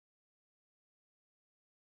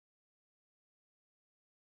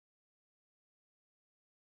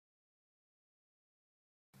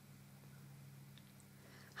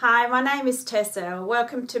Hi, my name is Tessa.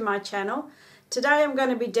 Welcome to my channel. Today I'm going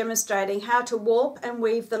to be demonstrating how to warp and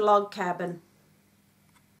weave the log cabin.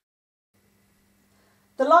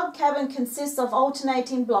 The log cabin consists of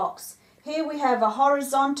alternating blocks. Here we have a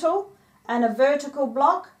horizontal and a vertical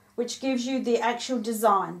block which gives you the actual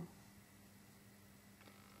design.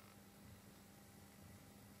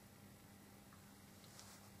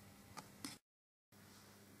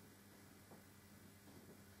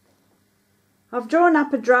 I've drawn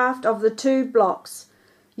up a draft of the two blocks.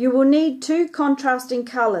 You will need two contrasting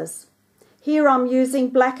colours. Here I'm using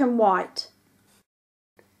black and white.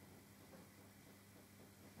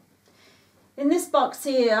 In this box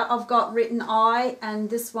here I've got written eye and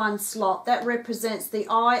this one slot. That represents the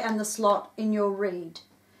eye and the slot in your reed.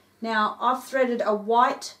 Now I've threaded a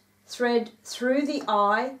white thread through the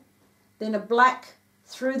eye, then a black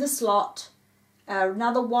through the slot,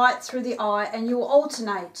 another white through the eye, and you will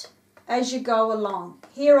alternate as you go along.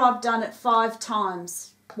 Here I've done it 5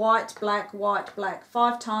 times. White, black,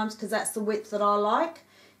 5 times because that's the width that I like.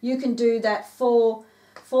 You can do that four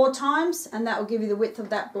times and that will give you the width of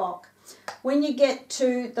that block. When you get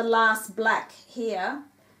to the last black here,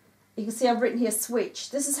 you can see I've written here switch.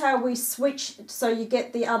 This is how we switch so you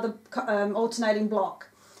get the other alternating block.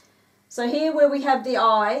 So here where we have the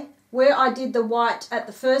eye, where I did the white at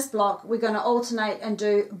the first block, we're going to alternate and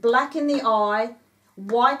do black in the eye,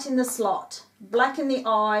 white in the slot, black in the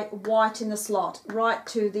eye, white in the slot, right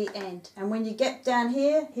to the end. And when you get down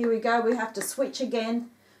here, here we go, we have to switch again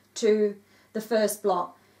to the first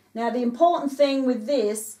block. Now the important thing with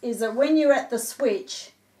this is that when you're at the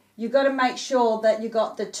switch, you've got to make sure that you've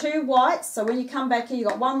got the 2 whites. So when you come back here, you've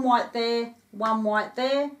got 1 white there, 1 white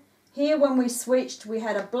there. Here when we switched, we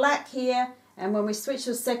had a black here, and when we switched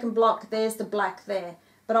to the second block, there's the black there.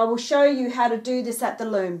 But I will show you how to do this at the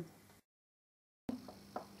loom.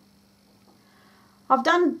 I've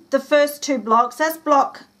done the first 2 blocks. That's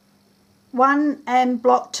block 1 and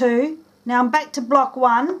block 2. Now I'm back to block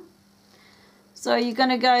 1. So you're going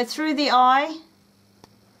to go through the eye,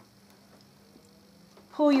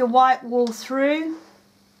 pull your white wool through,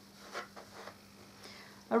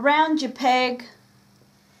 around your peg,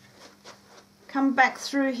 come back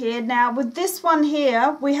through here. Now with this one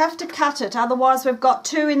here, we have to cut it, otherwise we've got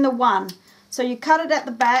 2 in the 1. So you cut it at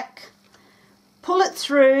the back, pull it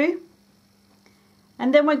through,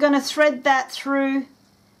 and then we're going to thread that through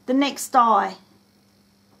the next eye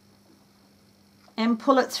and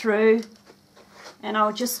pull it through, and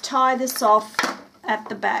I'll just tie this off at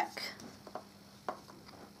the back.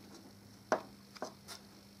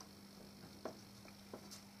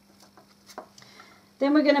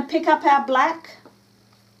 Then we're going to pick up our black,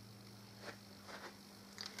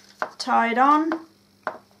 tie it on,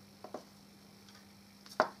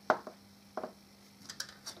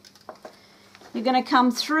 you're going to come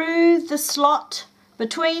through the slot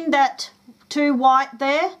between that 2 white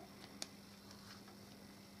there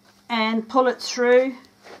and pull it through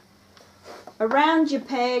around your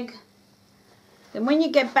peg. Then when you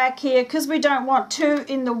get back here, because we don't want 2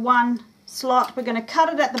 in the 1 slot, we're going to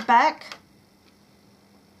cut it at the back,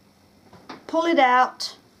 pull it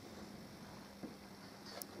out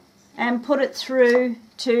and put it through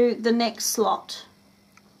to the next slot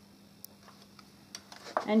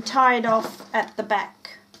and tie it off at the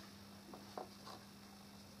back.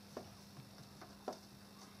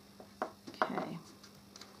 Okay.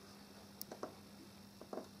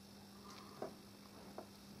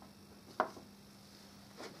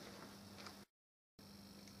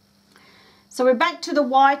 So we're back to the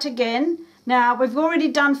white again. Now we've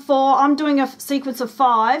already done 4. I'm doing a sequence of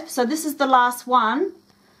 5. So this is the last one.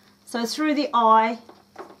 So through the eye,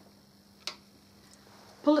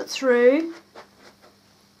 pull it through,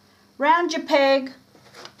 round your peg,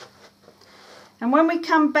 and when we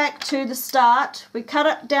come back to the start, we cut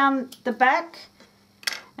it down the back,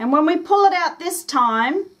 and when we pull it out this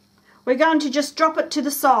time, we're going to just drop it to the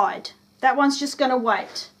side. That one's just going to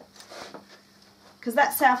wait, because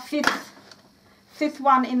that's our fifth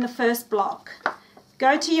one in the first block.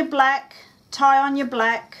 Go to your black, tie on your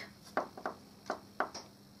black,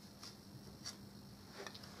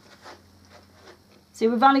 see,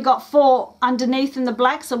 we've only got 4 underneath in the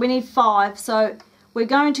black, so we need 5. So we're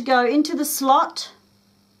going to go into the slot,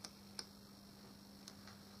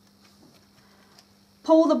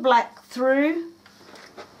 pull the black through,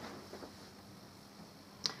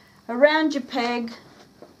 around your peg,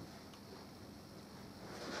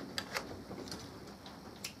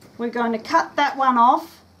 we're going to cut that one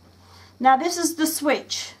off. Now this is the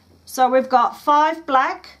switch. So we've got 5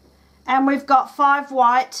 black and we've got 5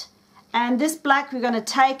 white, and this black we're going to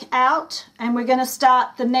take out and we're going to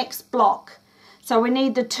start the next block. So we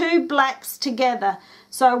need the two blacks together.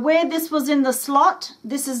 So where this was in the slot,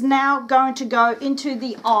 this is now going to go into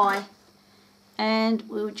the eye. And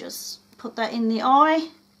we'll just put that in the eye.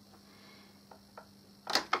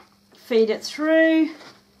 Feed it through.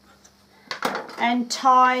 And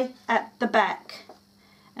tie at the back.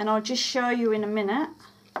 And I'll just show you in a minute.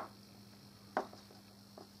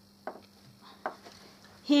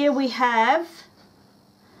 Here we have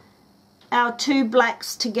our two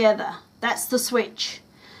blacks together. That's the switch.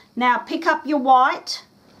 Now pick up your white.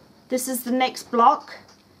 This is the next block.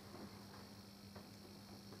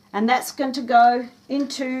 And that's going to go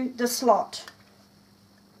into the slot.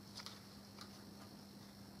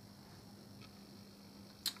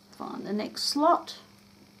 Find the next slot.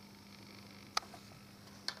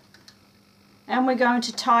 And we're going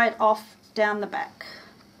to tie it off down the back.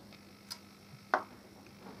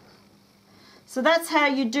 So that's how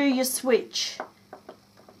you do your switch.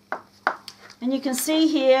 And you can see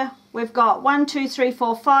here we've got 1, 2, 3,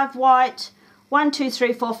 4, 5 white, 1, 2,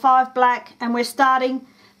 3, 4, 5 black, and we're starting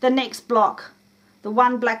the next block. The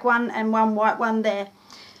one black one and one white one there.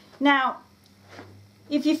 Now,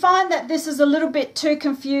 if you find that this is a little bit too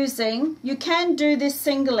confusing, you can do this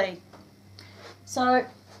singly. So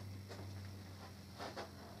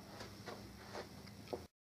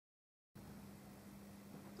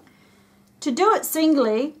to do it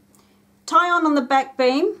singly, tie on the back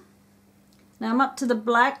beam. Now I'm up to the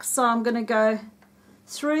black, so I'm going to go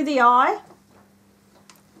through the eye,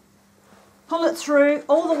 pull it through,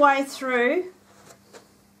 all the way through,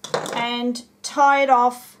 and tie it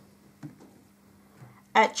off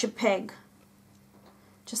at your peg,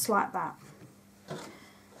 just like that.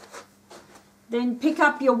 Then pick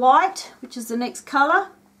up your white, which is the next colour,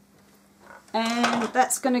 and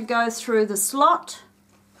that's going to go through the slot.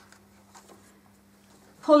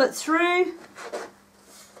 Pull it through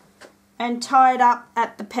and tie it up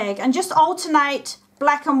at the peg, and just alternate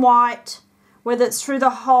black and white, whether it's through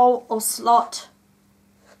the hole or slot,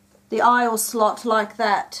 the eye or slot, like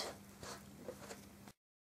that.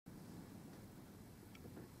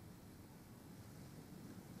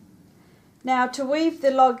 Now to weave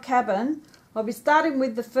the log cabin, I'll be starting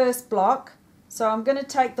with the first block, so I'm going to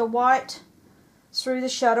take the white through the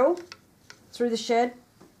shuttle, through the shed,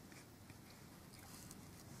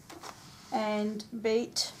 and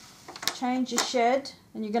beat, change your shed,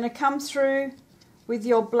 and you're going to come through with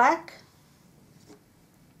your black.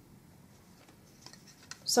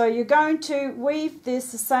 So you're going to weave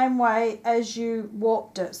this the same way as you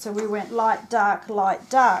warped it. So we went light, dark, light,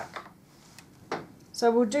 dark. So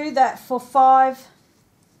we'll do that for 5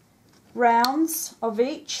 rounds of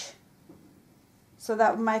each. So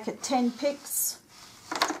that will make it 10 picks.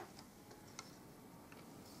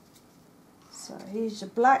 So here's your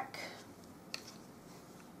black.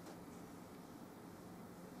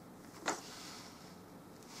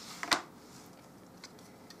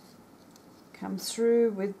 Come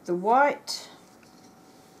through with the white.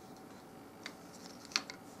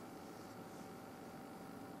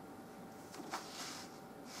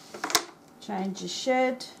 Change your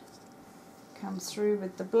shed. Come through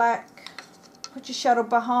with the black. Put your shuttle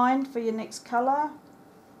behind for your next colour.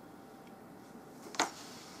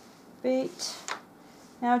 Beat.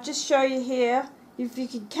 Now I'll just show you here, if you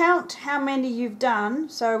can count how many you've done.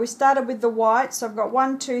 So we started with the white, so I've got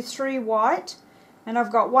 1, 2, 3 white. And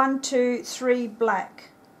I've got 1, 2, 3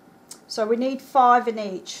 black. So we need 5 in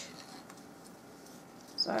each.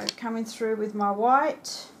 So coming through with my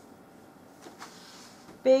white,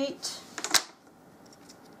 beat,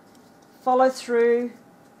 follow through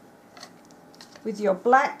with your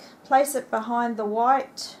black, place it behind the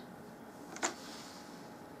white.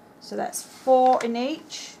 So that's 4 in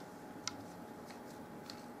each.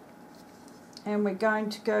 And we're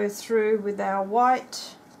going to go through with our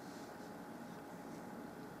white.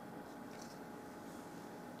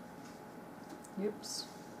 Oops.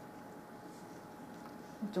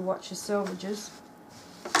 Have to watch your selvages.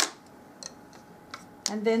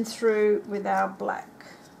 And then through with our black.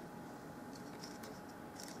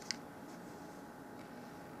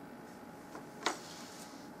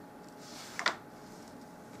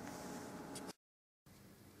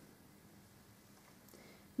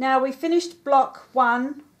 Now we finished block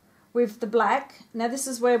 1 with the black. Now this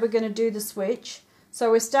is where we're going to do the switch. So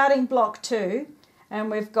we're starting block 2 and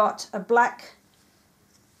we've got a black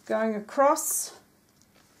going across,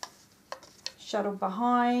 shuttle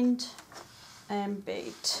behind and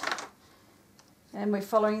beat. And we're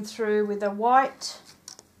following through with a white,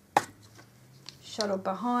 shuttle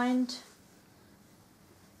behind.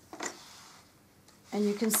 And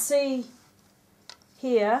you can see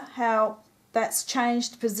here how that's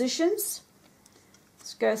changed positions.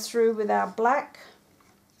 go through with our black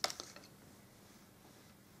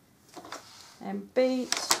and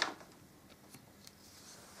beat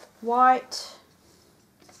white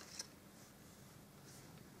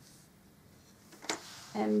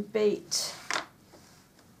and beat.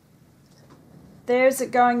 There's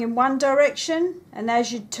it going in one direction, and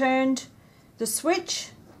as you turned the switch,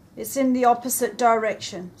 it's in the opposite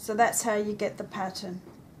direction. So that's how you get the pattern,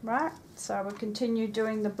 right? So we'll continue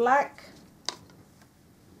doing the black.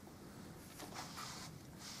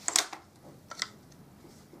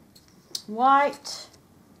 White.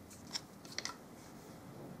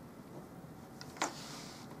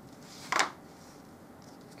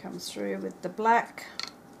 Comes through with the black.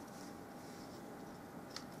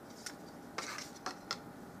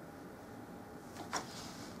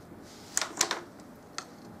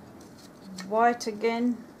 White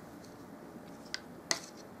again.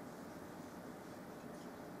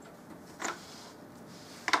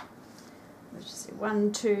 Let's just see,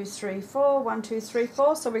 1, 2, 3, 4, 1, 2, 3,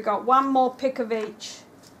 4. So we got one more pick of each.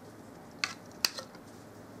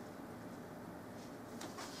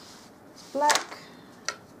 Black.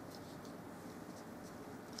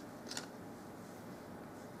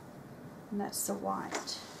 And that's the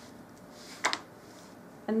white.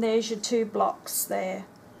 And there's your 2 blocks there,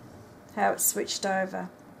 how it's switched over.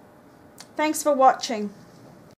 Thanks for watching.